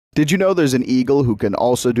Did you know there's an eagle who can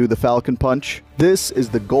also do the falcon punch? This is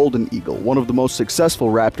the golden eagle, one of the most successful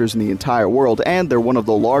raptors in the entire world, and they're one of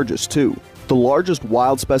the largest too. The largest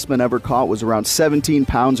wild specimen ever caught was around 17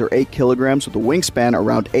 pounds or 8 kilograms with a wingspan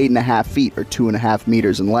around 8.5 feet or 2.5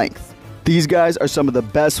 meters in length. These guys are some of the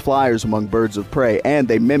best flyers among birds of prey, and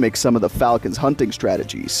they mimic some of the falcon's hunting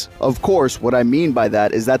strategies. Of course, what I mean by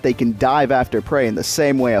that is that they can dive after prey in the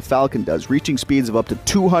same way a falcon does, reaching speeds of up to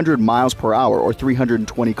 200 miles per hour or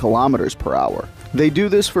 320 kilometers per hour. They do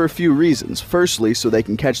this for a few reasons. Firstly, so they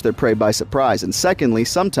can catch their prey by surprise, and secondly,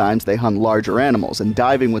 sometimes they hunt larger animals, and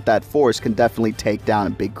diving with that force can definitely take down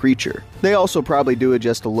a big creature. They also probably do it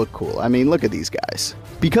just to look cool. I mean, look at these guys.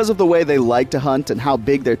 Because of the way they like to hunt and how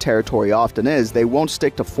big their territory often is, they won't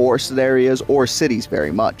stick to forested areas or cities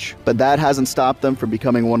very much. But that hasn't stopped them from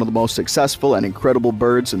becoming one of the most successful and incredible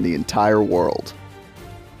birds in the entire world.